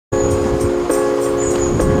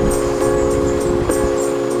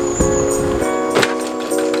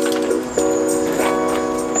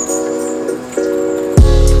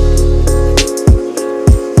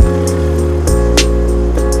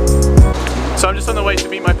So I'm just on the way to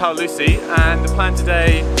meet my pal Lucy, and the plan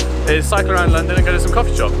today is cycle around London and go to some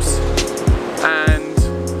coffee shops and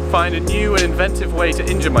find a new and inventive way to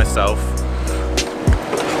injure myself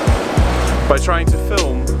by trying to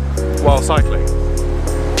film while cycling.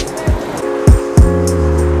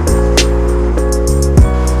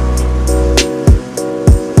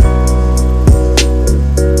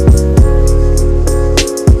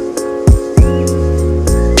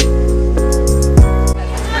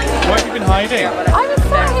 I was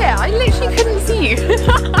sat here, I literally couldn't see you.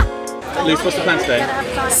 Luce, what's the plan today?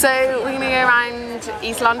 So we're going to go around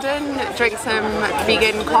East London, drink some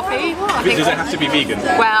vegan coffee. Does it have to be vegan?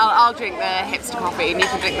 Well, I'll drink the hipster coffee and you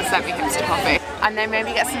can drink the semi-hipster coffee. And then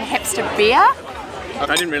maybe get some hipster beer.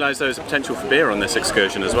 I didn't realise there was a potential for beer on this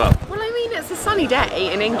excursion as well. Well, I mean, it's a sunny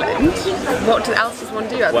day in England. What else does one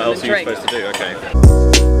do other What else than are you drink? supposed to do? Okay.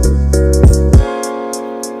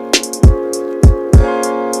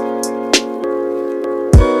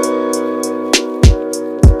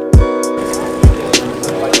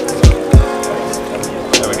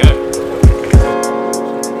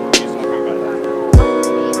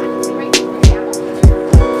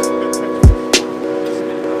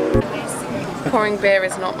 Pouring beer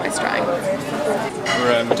is not my strength.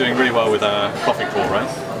 We're doing really well with our coffee crawl, right?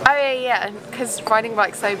 Oh yeah, because riding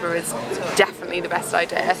bike sober is definitely the best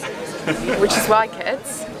idea. Which is why,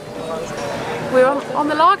 kids, we're on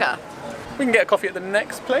the lager. We can get a coffee at the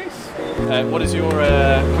next place. What is your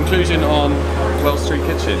conclusion on Wells Street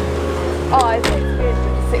Kitchen? Oh, I think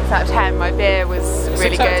it's good. 6 out of 10. My beer was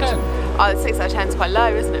really good. Oh, 6 out of 10 is quite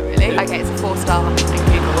low, isn't it, really? Yeah. Okay, it's a 4-star on Google.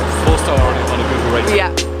 4-star on a Google rating.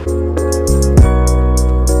 Yeah.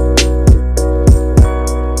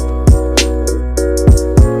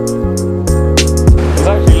 There's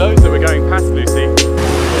actually loads that we're going past, Lucy,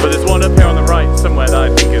 but there's one up here on the right somewhere that I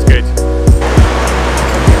think is good.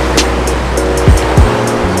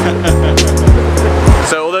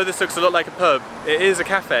 So although this looks a lot like a pub, it is a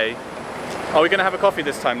cafe. Are we going to have a coffee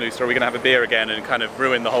this time, Lucy, or are we going to have a beer again and kind of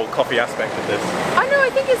ruin the whole coffee aspect of this? I know, I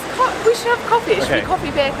think we should have coffee. It should be coffee,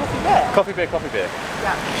 beer, coffee, beer. Coffee, beer, coffee, beer.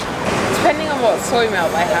 Yeah. Depending on what soy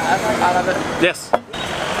milk they have, I'll have it. Yes.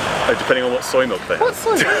 Oh, depending on what soy milk they have. What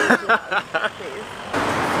soy milk?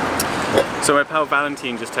 So my pal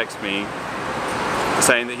Valentine just texted me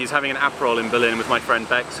saying that he's having an Aperol in Berlin with my friend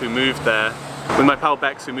Bex, who moved there. With my pal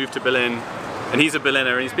Bex, who moved to Berlin, and he's a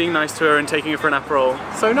Berliner, and he's being nice to her and taking her for an Aperol.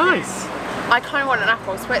 So nice! I kind of want an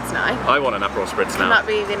Aperol Spritz now. I want an Aperol Spritz now. Can that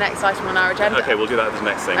be the next item on our agenda? Okay, we'll do that as the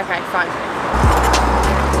next thing. Okay, fine.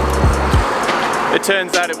 It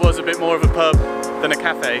turns out it was a bit more of a pub than a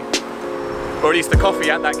cafe. Or at least the coffee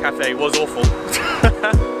at that cafe was awful.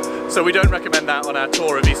 So we don't recommend that on our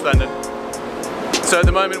tour of East London. So at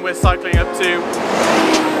the moment we're cycling up to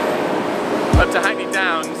Hackney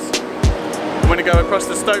Downs. I'm going to go across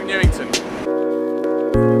to Stoke Newington.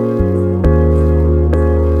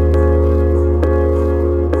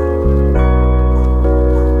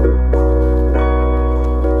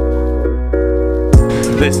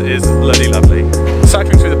 This is bloody lovely.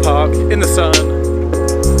 Cycling through the park, in the sun,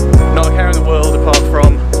 not a care in the world apart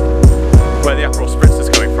from where the Aperol Spritz is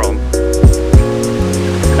coming from.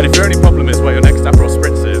 And if your only problem is where your next Aperol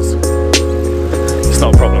Spritz is, it's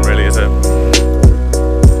not a problem really, is it?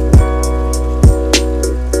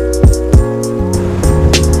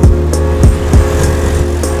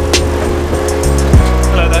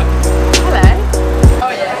 Hello there. Hello. Oh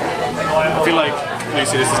yeah. I feel like,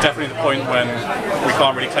 Lucy, this is definitely the point when we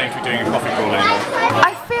can't really claim to be doing a coffee crawl anymore.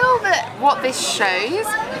 I feel that what this shows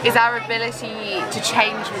is our ability to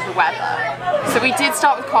change with the weather. So we did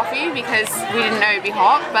start with coffee because we didn't know it'd be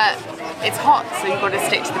hot, but it's hot, so you've got to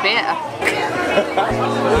stick to the beer.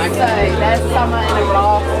 So there's summer in a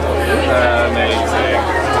glass. Amazing.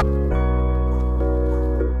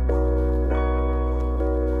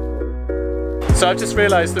 So I've just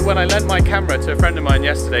realised that when I lent my camera to a friend of mine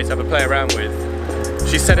yesterday to have a play around with,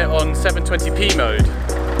 she set it on 720p mode,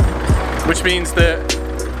 which means that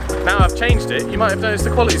now I've changed it, you might have noticed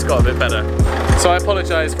the quality's got a bit better. So I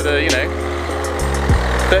apologise for the,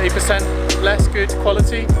 30% less good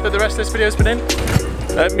quality that the rest of this video's been in.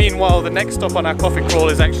 Meanwhile, the next stop on our coffee crawl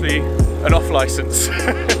is actually an off licence.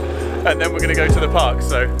 And then we're going to go to the park,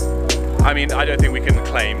 so I mean, I don't think we can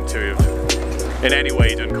claim to have in any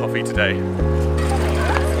way done coffee today.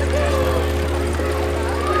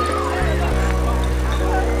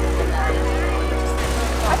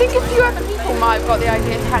 I think a few other people might have got the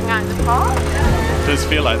idea to hang out in the park. It does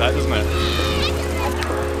feel like that, doesn't it?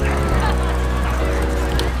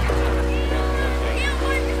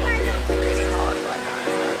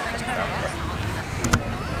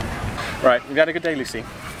 Right, we've had a good day, Lucy.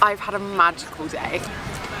 I've had a magical day.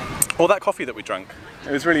 Or that coffee that we drank.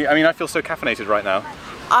 It was really, I mean, I feel so caffeinated right now.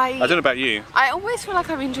 I don't know about you. I always feel like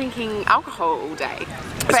I've been drinking alcohol all day.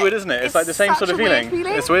 It's weird, isn't it? It's like the same sort of feeling.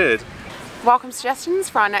 It's weird. Welcome suggestions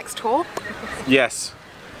for our next tour. Yes.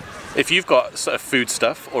 If you've got sort of food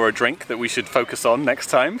stuff or a drink that we should focus on next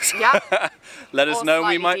time, yeah, let us know.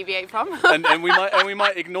 We might deviate from, and we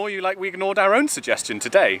might ignore you like we ignored our own suggestion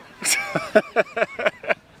today.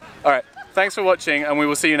 All right, thanks for watching, and we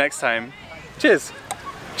will see you next time. Cheers.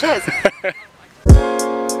 Cheers.